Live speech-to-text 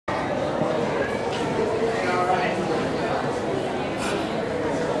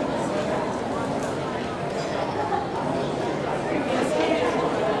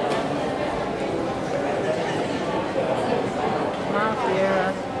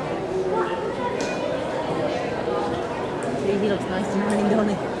he looks nice and running, don't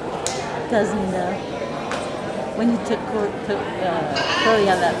he? Doesn't when you took Curly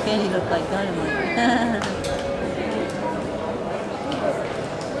out of that pen, he looked like dynamite.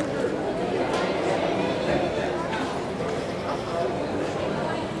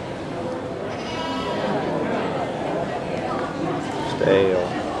 Stale.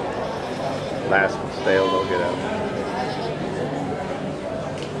 Last one stale, they'll get out.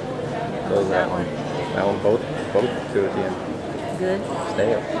 So that one. That one, both two at the end. Good.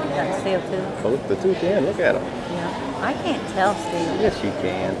 Stale. Got stale too. Both the two at the end, look at them. Yeah. I can't tell stale. Yes, you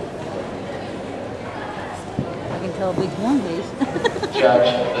can. I can tell which one it is.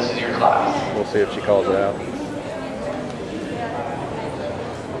 Judge, this is your class. We'll see if she calls it out.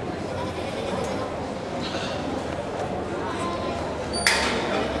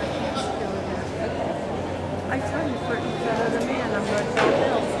 I saw you flirting with that other man. I'm going to tell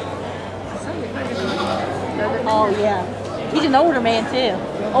Bill. I saw you flirting with that other man. Oh yeah. He's an older man too.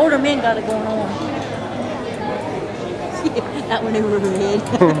 Older men got it going on. That one over her head.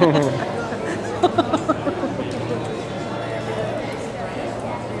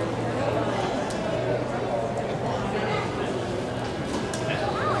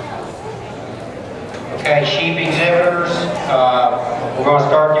 Okay, sheep exhibitors. We're going to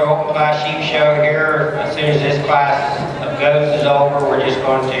start the open class sheep show here. As soon as this class of goats is over, we're just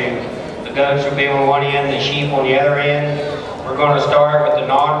going to, the goats will be on one end, the sheep on the other end. We're going to start with the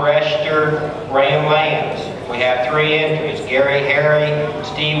non-registered ram lambs. We have 3 entries, Gary Harry,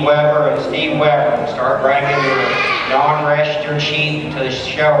 Steve Weber, and Steve Weber. Start bringing your non-registered sheep to the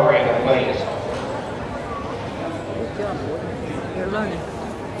show ring, please. Good job, boy. You're learning.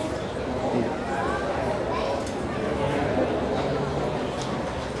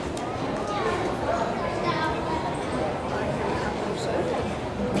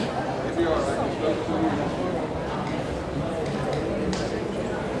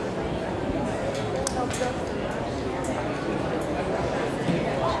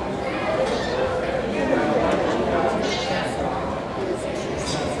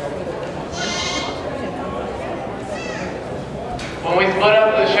 When we split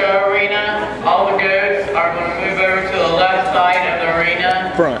up the show arena, all the goats are going to move over to the left side of the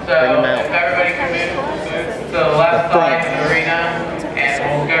arena. Front, so bring them out. if everybody can move to the left side of the arena, and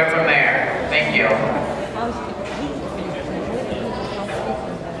we'll go from there. Thank you.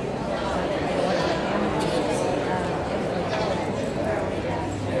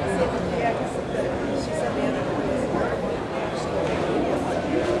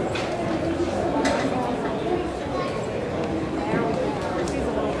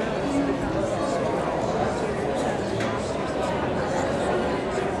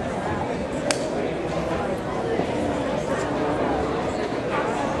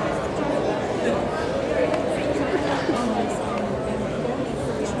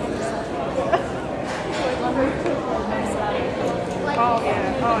 Oh,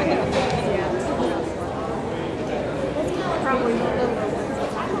 yeah. Oh, yeah. Yeah. Probably.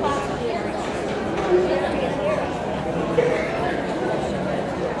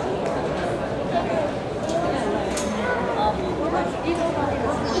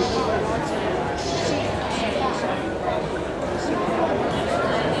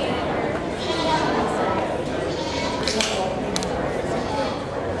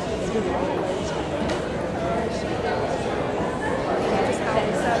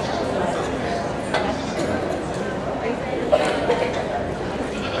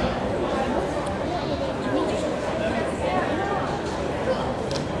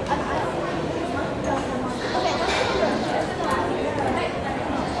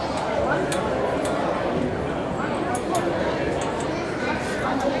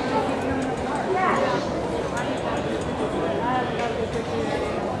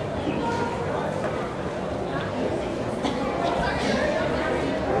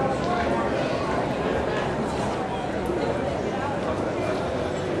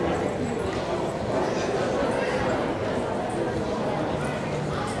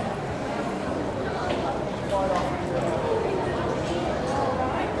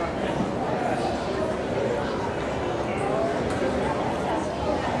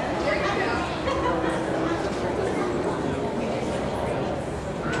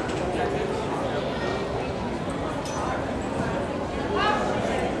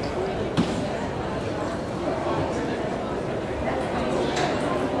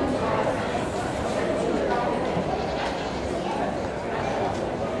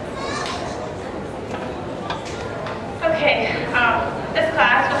 This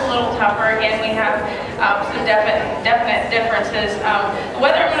class was a little tougher. Again, we have some definite differences.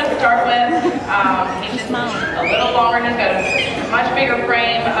 Whether I'm going to start with. He's just a little longer. He's got a much bigger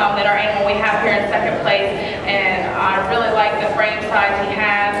frame than our animal we have here in second place, and I really like the frame size he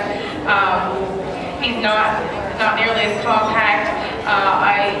has. He's not nearly as compact.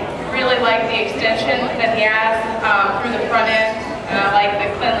 I really like the extension that he has through the front end, and I like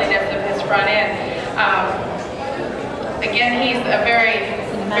the cleanliness of his front end. Again, he's a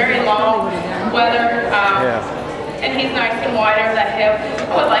very long weather, and he's nice and wide over that hip.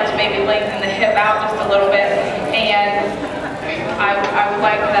 I would like to maybe lengthen the hip out just a little bit, and I would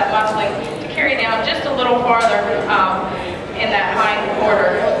like that muscling to carry down just a little farther in that hind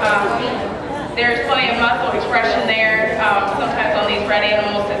quarter. There's plenty of muscle expression there. Sometimes on these red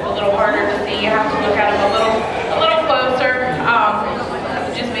animals it's a little harder to see. You have to look at them a little closer.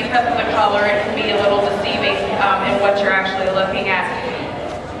 Just because of the color, it can be a little deceiving in what you're actually looking at.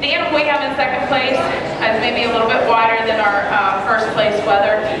 The animal we have in second place is maybe a little bit wider than our first place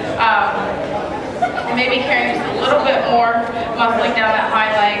wether. Maybe carrying just a little bit more muscling down that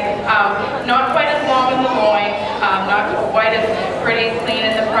hind leg. Not quite as long in the loin, not quite as pretty and clean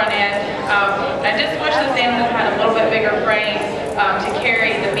in the front end. And I just wish this animal had a little bit bigger frame to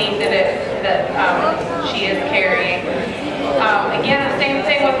carry the meat that she is carrying. Again, the same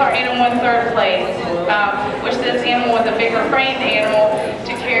thing with our animal in third place. Wish this animal was a bigger framed animal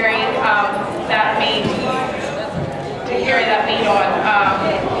to carry that meat on.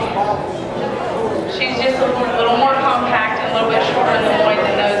 She's just a little more compact and a little bit shorter in the loin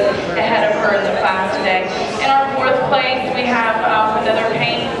than those ahead of her in the class today. In our fourth place, we have another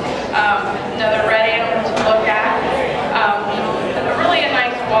paint, another red animal to look at. Really a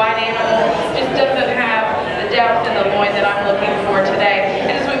nice wide animal, just doesn't have the depth in the loin that I'm looking for today.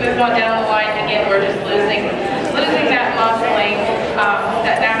 And as we move on down the line, again, we're just losing that muscling,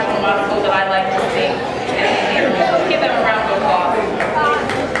 that natural muscle that I like to see.